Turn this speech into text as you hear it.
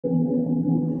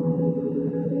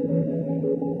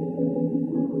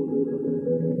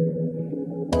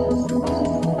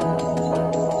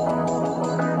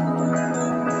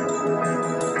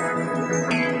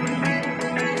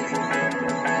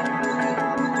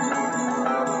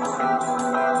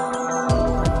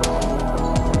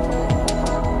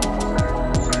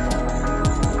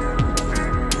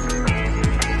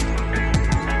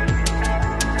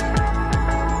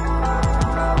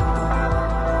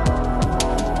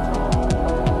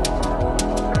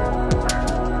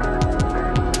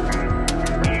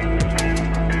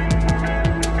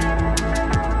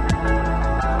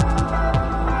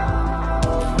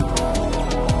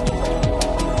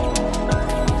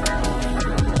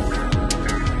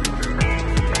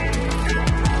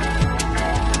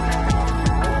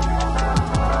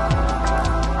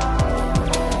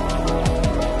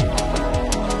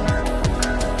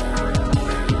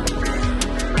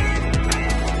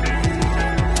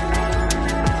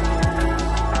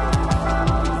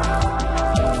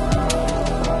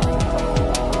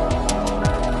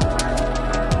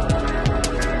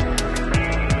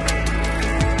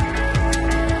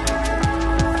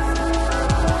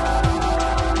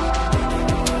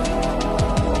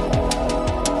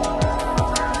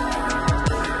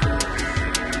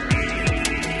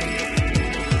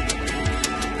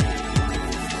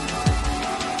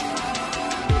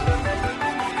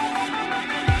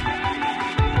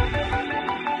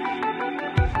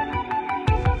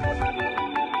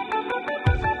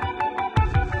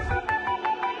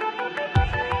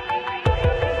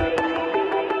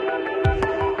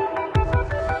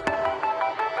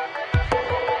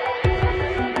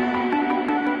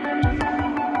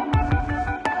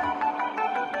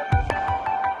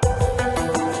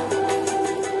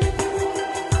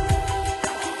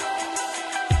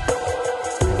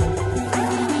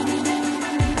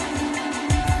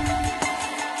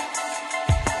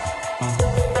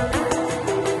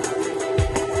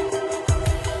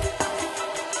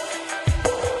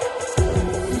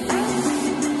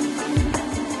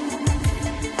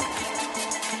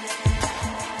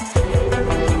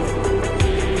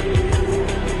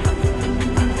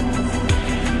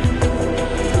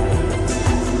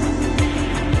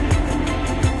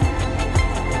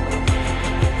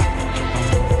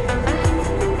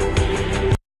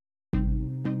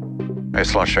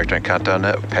Nice launch checkpoint countdown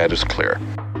net. Pad is clear.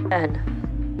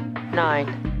 10,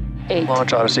 9, 8.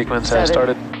 Launch auto sequence has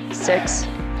started. 6,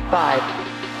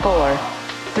 5, 4,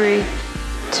 3,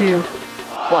 2,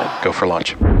 1. Go for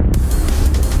launch.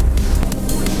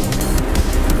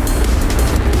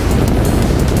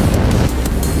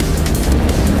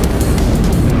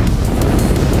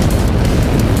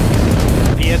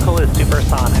 Vehicle is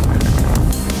supersonic.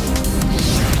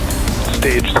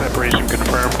 Stage separation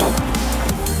confirmed.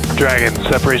 Dragon,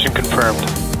 separation confirmed.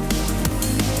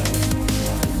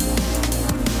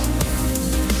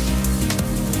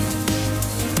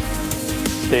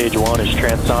 Stage 1 is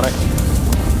transonic.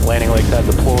 Landing legs have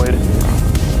deployed.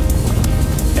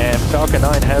 And Falcon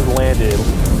 9 has landed.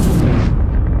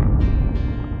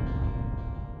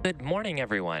 Good morning,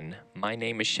 everyone. My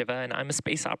name is Shiva, and I'm a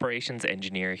space operations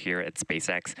engineer here at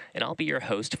SpaceX, and I'll be your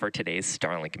host for today's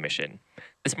Starlink mission.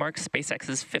 This marks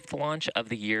SpaceX's 5th launch of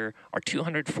the year, our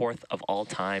 204th of all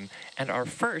time, and our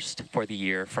first for the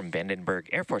year from Vandenberg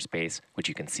Air Force Base, which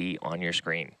you can see on your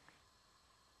screen.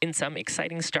 In some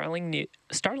exciting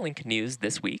Starlink news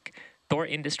this week, Thor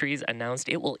Industries announced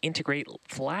it will integrate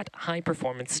flat,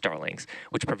 high-performance Starlinks,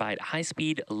 which provide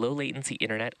high-speed, low-latency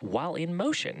internet while in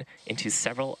motion into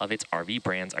several of its RV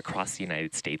brands across the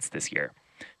United States this year.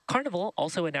 Carnival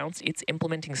also announced it's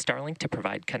implementing Starlink to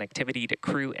provide connectivity to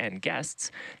crew and guests.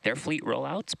 Their fleet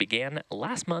rollouts began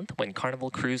last month when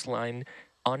Carnival Cruise Line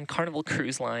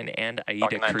and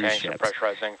AIDA cruise ships,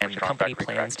 and the company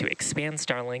plans to expand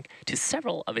Starlink to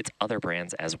several of its other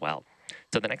brands as well.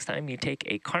 So the next time you take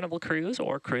a Carnival cruise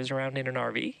or cruise around in an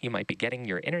RV, you might be getting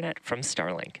your internet from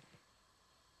Starlink.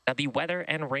 Now, the weather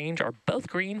and range are both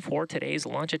green for today's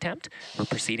launch attempt. We're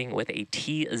proceeding with a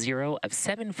T0 of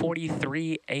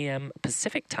 7:43 a.m.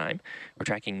 Pacific time. We're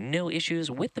tracking no issues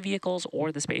with the vehicles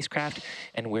or the spacecraft,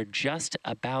 and we're just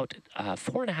about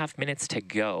 4.5 minutes to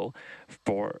go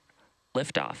for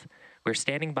liftoff. We're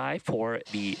standing by for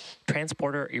the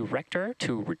transporter erector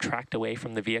to retract away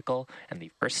from the vehicle, and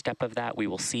the first step of that we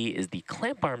will see is the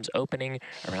clamp arms opening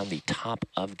around the top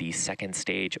of the second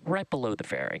stage, right below the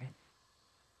fairing.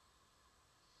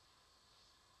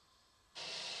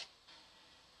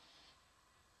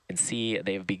 You can see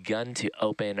they've begun to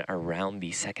open around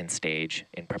the second stage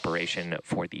in preparation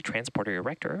for the transporter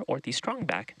erector or the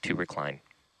strongback to recline.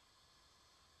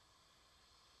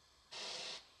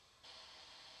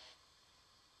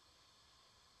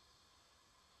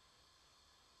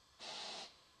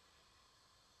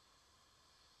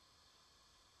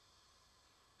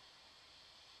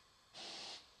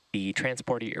 The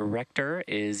transport erector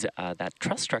is that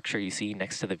truss structure you see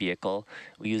next to the vehicle.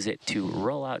 We use it to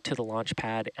roll out to the launch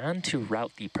pad and to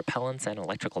route the propellants and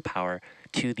electrical power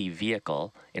to the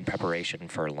vehicle in preparation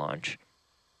for launch.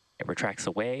 It retracts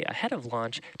away ahead of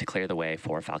launch to clear the way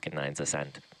for Falcon 9's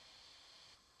ascent.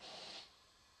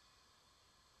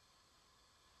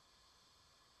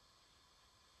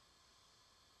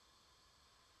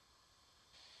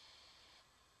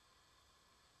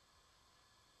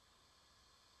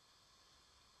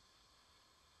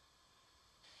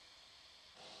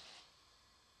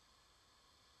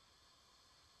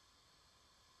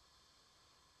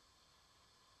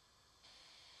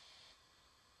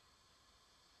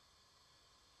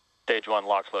 Stage 1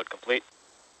 LOX load complete.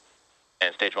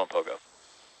 And Stage 1 POGO.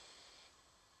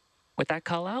 With that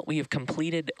call out, we have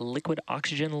completed liquid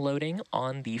oxygen loading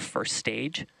on the first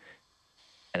stage.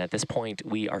 And at this point,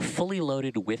 we are fully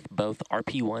loaded with both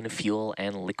RP1 fuel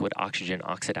and liquid oxygen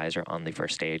oxidizer on the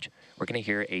first stage. We're going to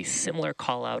hear a similar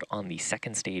call out on the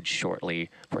second stage shortly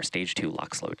for Stage 2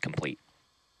 LOX load complete.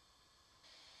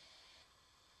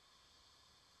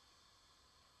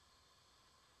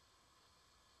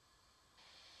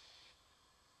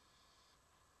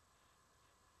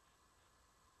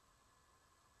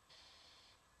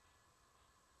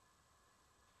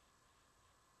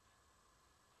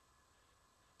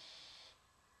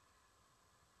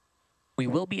 We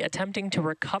will be attempting to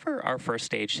recover our first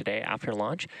stage today after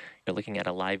launch. You're looking at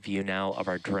a live view now of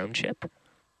our drone ship,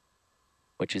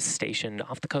 which is stationed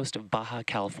off the coast of Baja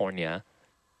California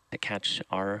to catch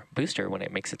our booster when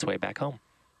it makes its way back home.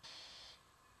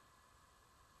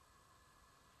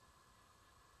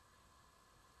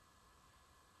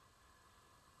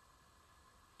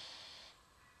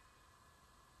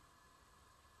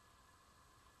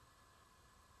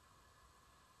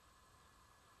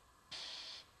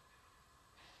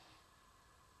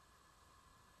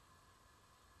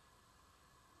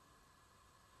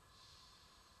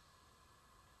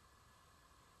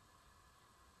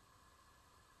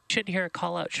 Should hear a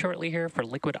call out shortly here for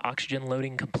liquid oxygen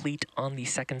loading complete on the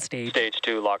second stage. Stage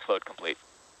 2 LOX load complete.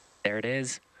 There it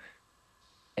is.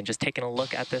 And just taking a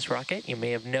look at this rocket, you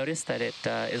may have noticed that it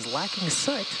is lacking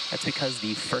soot. That's because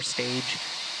the first stage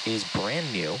is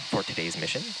brand new for today's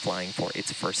mission, flying for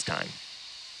its first time.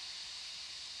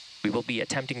 We will be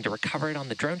attempting to recover it on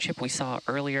the drone ship we saw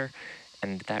earlier,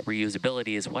 and that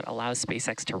reusability is what allows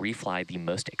SpaceX to refly the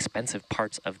most expensive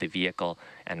parts of the vehicle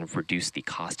and reduce the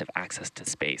cost of access to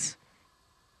space.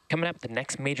 Coming up, the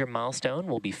next major milestone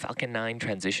will be Falcon 9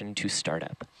 transition to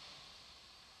startup.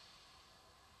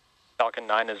 Falcon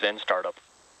 9 is in startup.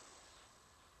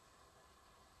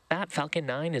 That Falcon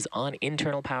 9 is on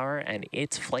internal power, and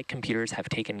its flight computers have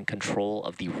taken control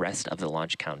of the rest of the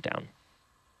launch countdown.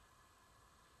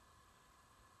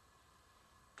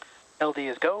 LD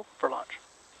is go for launch.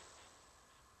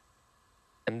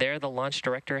 And there, the launch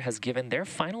director has given their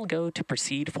final go to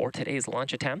proceed for today's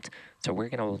launch attempt. So we're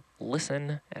going to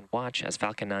listen and watch as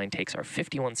Falcon 9 takes our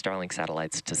 51 Starlink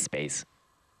satellites to space.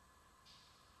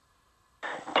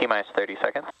 T-minus 30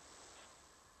 seconds.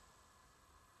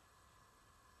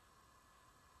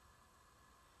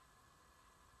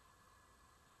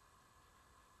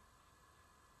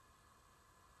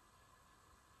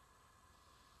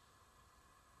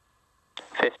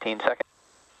 Seconds.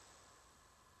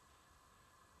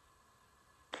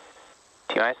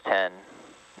 T-minus 10,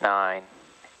 9,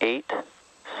 8,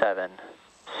 7,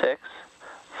 6,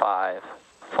 5,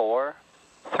 4,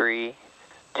 3,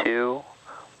 2,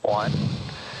 1.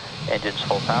 Engines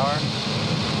full power.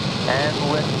 And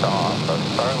liftoff of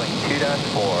Starlink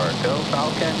 2-4. Go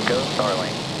Falcon, go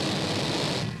Starlink.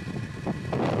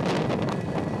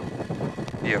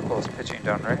 Vehicle is pitching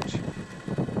downrange.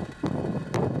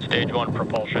 Stage 1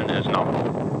 propulsion is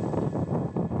nominal.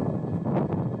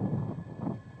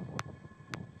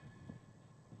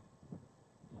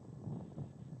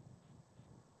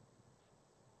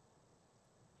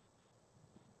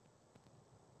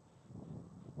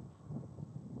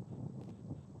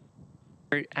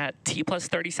 We're at T plus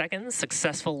 30 seconds,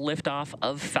 successful liftoff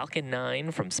of Falcon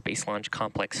 9 from Space Launch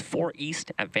Complex 4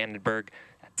 East at Vandenberg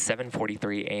at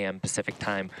 7:43 a.m. Pacific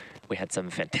time. We had some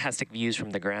fantastic views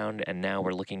from the ground, and now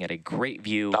we're looking at a great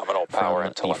view Nominal power from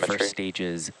and the telemetry. first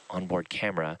stage's onboard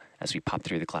camera as we pop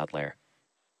through the cloud layer.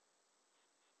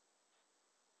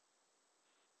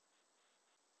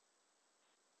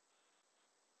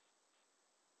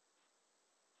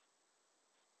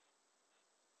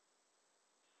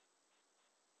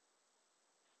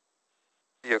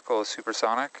 Vehicle is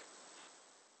supersonic.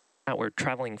 Now we're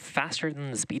traveling faster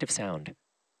than the speed of sound.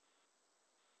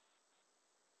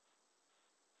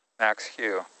 Max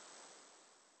Q.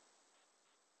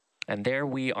 And there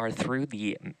we are through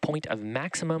the point of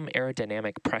maximum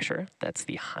aerodynamic pressure. That's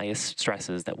the highest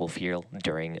stresses that we'll feel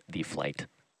during the flight.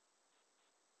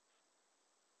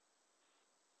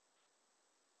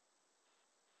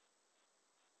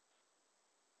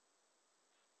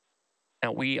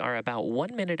 Now, we are about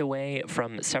 1 minute away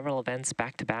from several events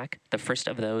back to back. The first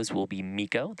of those will be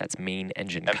MECO, that's main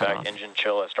engine cutoff. Engine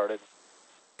chill has started.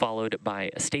 Followed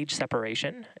by a stage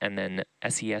separation, and then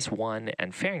SES-1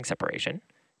 and fairing separation.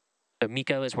 So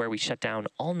MECO is where we shut down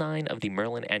all 9 of the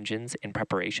Merlin engines in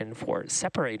preparation for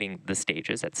separating the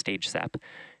stages at stage sep.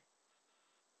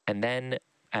 And then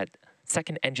at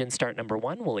second engine start number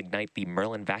 1, we'll ignite the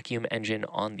Merlin vacuum engine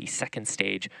on the second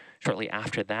stage. Shortly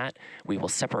after that, we will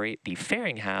separate the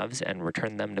fairing halves and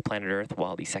return them to planet Earth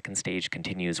while the second stage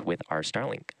continues with our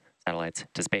Starlink satellites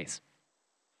to space.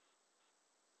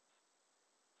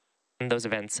 And those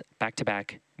events back to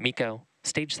back: MECO,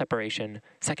 stage separation,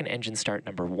 second engine start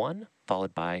number 1,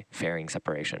 followed by fairing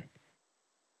separation.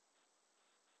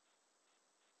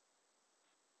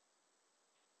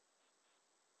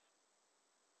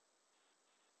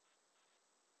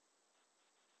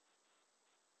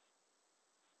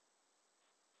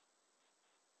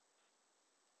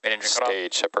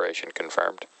 Stage separation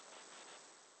confirmed.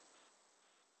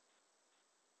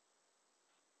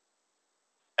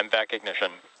 MVAC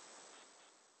ignition.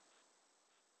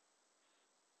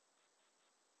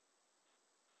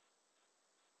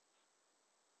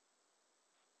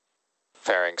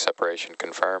 Fairing separation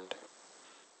confirmed.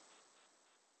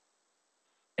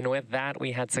 And with that,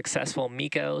 we had successful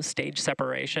MECO stage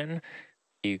separation.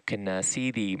 You can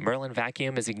see the Merlin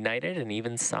vacuum is ignited and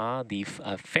even saw the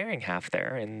fairing half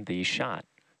there in the shot.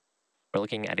 We're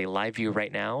looking at a live view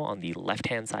right now. On the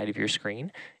left-hand side of your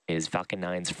screen is Falcon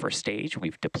 9's first stage.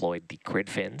 We've deployed the grid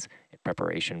fins in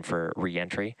preparation for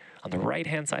re-entry. On the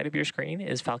right-hand side of your screen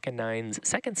is Falcon 9's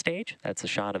second stage. That's a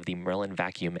shot of the Merlin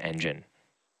vacuum engine.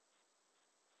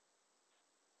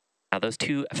 Now, those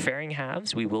 2 fairing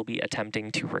halves, we will be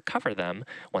attempting to recover them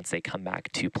once they come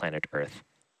back to planet Earth,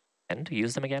 and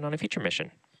use them again on a future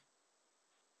mission.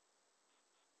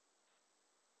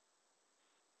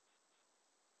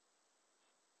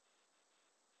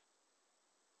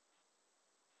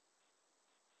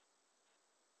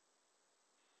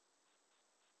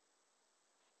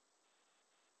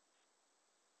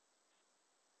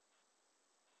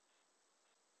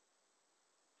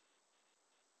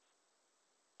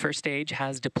 First stage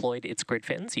has deployed its grid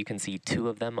fins. You can see 2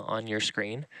 of them on your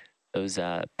screen. Those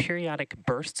periodic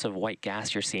bursts of white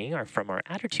gas you're seeing are from our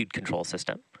attitude control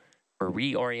system. We're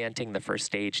reorienting the first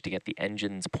stage to get the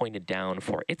engines pointed down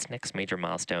for its next major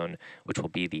milestone, which will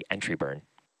be the entry burn.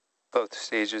 Both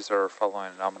stages are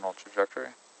following a nominal trajectory.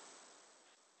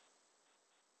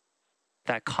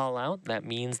 That call out, that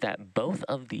means that both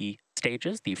of the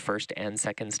stages, the first and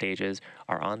second stages,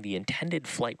 are on the intended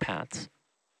flight paths.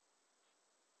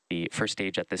 The first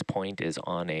stage at this point is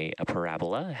on a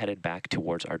parabola headed back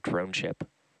towards our drone ship,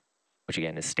 which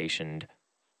again is stationed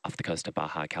off the coast of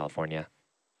Baja, California.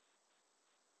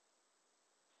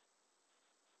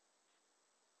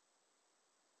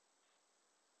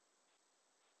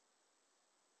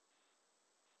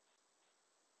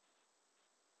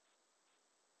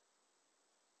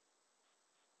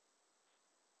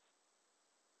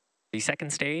 The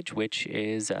second stage, which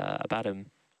is about a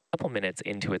couple minutes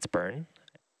into its burn,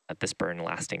 this burn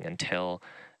lasting until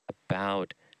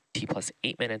about T plus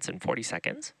 8 minutes and 40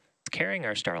 seconds. It's carrying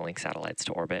our Starlink satellites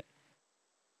to orbit.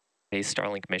 Today's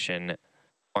Starlink mission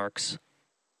marks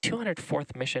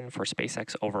 204th mission for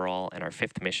SpaceX overall and our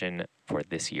 5th mission for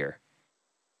this year.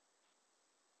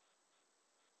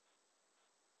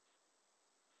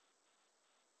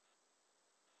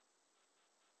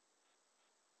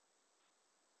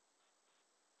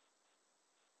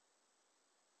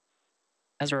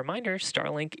 As a reminder,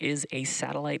 Starlink is a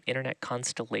satellite internet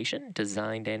constellation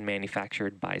designed and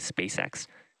manufactured by SpaceX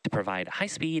to provide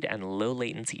high-speed and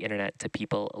low-latency internet to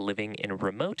people living in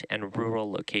remote and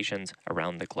rural locations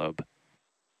around the globe.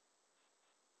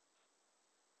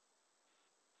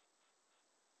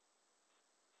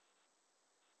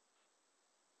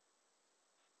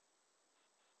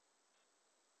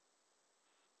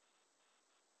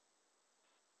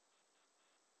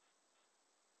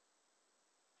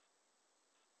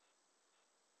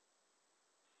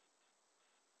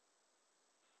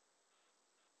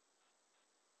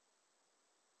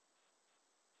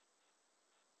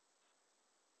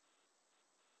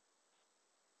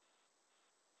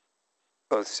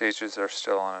 Both stages are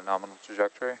still on a nominal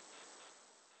trajectory.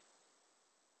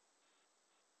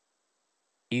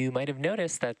 You might have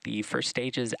noticed that the first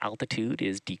stage's altitude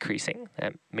is decreasing.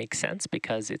 That makes sense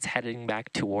because it's heading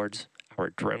back towards our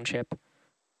drone ship.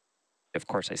 Of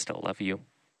course, I still love you.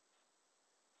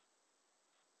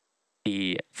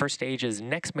 The first stage's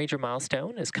next major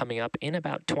milestone is coming up in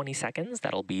about 20 seconds.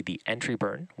 That'll be the entry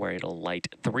burn, where it'll light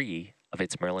 3 of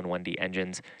its Merlin 1D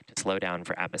engines to slow down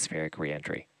for atmospheric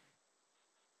re-entry.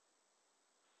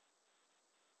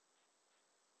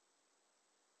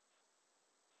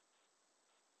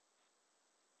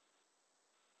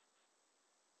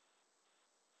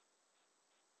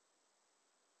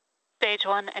 Stage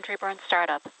 1, entry burn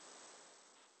startup.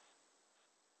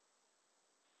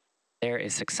 There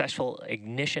is successful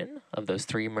ignition of those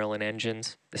 3 Merlin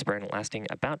engines, this burn lasting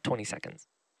about 20 seconds.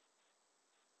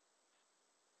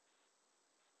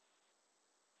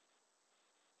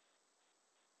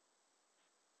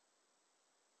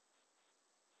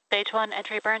 Stage 1,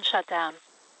 entry burn shutdown.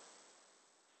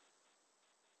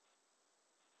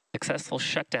 Successful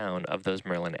shutdown of those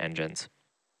Merlin engines.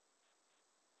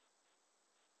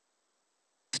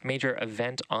 Next major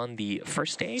event on the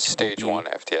first stage. Stage 1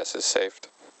 FTS is saved.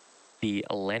 The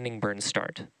landing burn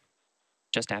start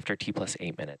just after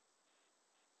T+8 minutes.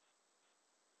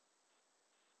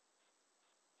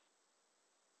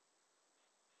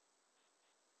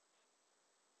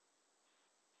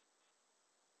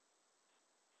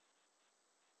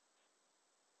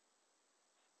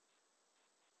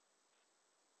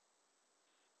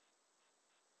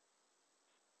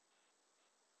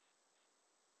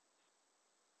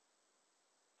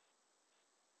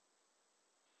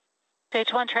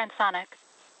 Stage 1 transonic.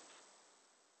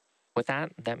 With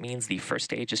that, that means the first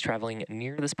stage is traveling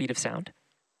near the speed of sound.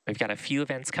 We've got a few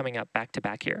events coming up back to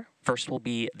back here. First will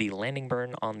be the landing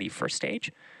burn on the first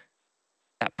stage.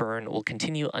 That burn will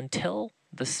continue until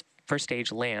the first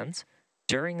stage lands.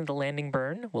 During the landing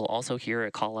burn, we'll also hear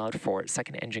a call out for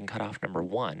second engine cutoff number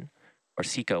 1, or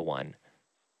SECO 1,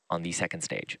 on the second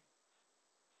stage.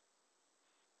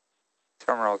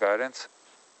 Terminal guidance.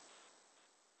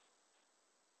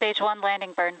 Stage 1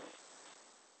 landing burn.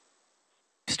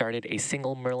 Started a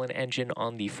single Merlin engine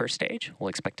on the first stage. We'll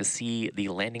expect to see the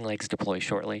landing legs deploy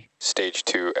shortly. Stage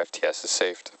 2 FTS is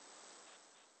saved.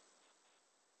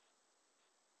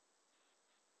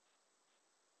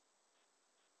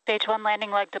 Stage 1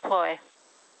 landing leg deploy.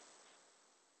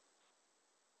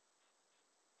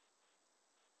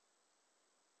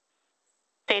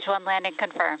 Stage 1 landing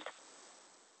confirmed.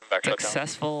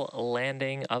 Successful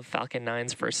landing of Falcon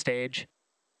 9's first stage.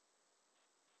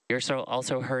 You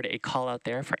also heard a call out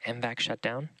there for MVAC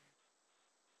shutdown.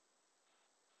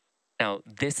 Now,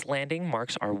 this landing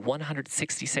marks our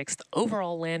 166th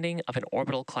overall landing of an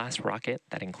orbital class rocket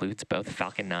that includes both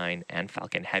Falcon 9 and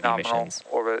Falcon Heavy missions.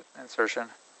 Orbit insertion.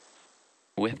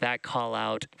 With that call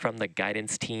out from the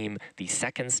guidance team, the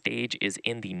second stage is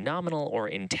in the nominal or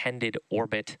intended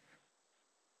orbit.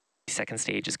 The second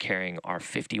stage is carrying our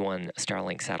 51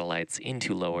 Starlink satellites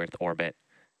into low Earth orbit.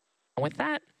 And with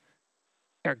that,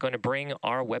 we are going to bring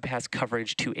our webcast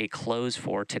coverage to a close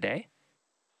for today.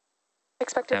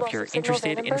 Now, if you're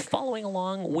interested in following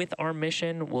along with our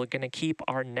mission, we're going to keep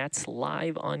our nets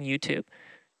live on YouTube.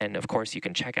 And of course, you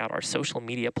can check out our social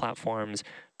media platforms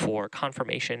for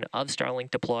confirmation of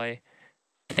Starlink deploy.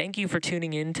 Thank you for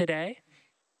tuning in today,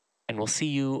 and we'll see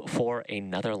you for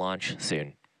another launch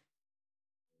soon.